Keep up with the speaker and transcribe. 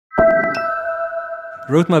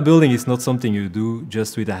Roadmap building is not something you do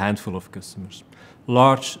just with a handful of customers.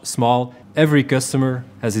 Large, small, every customer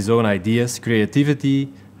has his own ideas,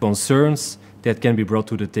 creativity, concerns that can be brought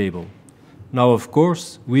to the table. Now, of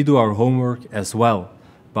course, we do our homework as well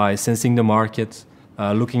by sensing the market,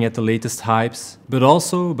 looking at the latest hypes, but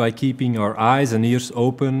also by keeping our eyes and ears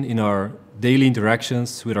open in our daily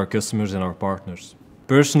interactions with our customers and our partners.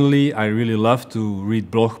 Personally, I really love to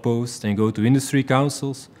read blog posts and go to industry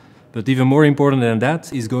councils, but even more important than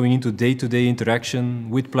that is going into day-to-day interaction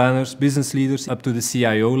with planners, business leaders, up to the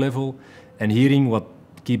CIO level, and hearing what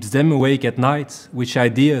keeps them awake at night, which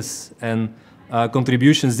ideas and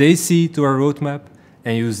contributions they see to our roadmap,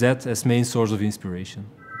 and use that as main source of inspiration.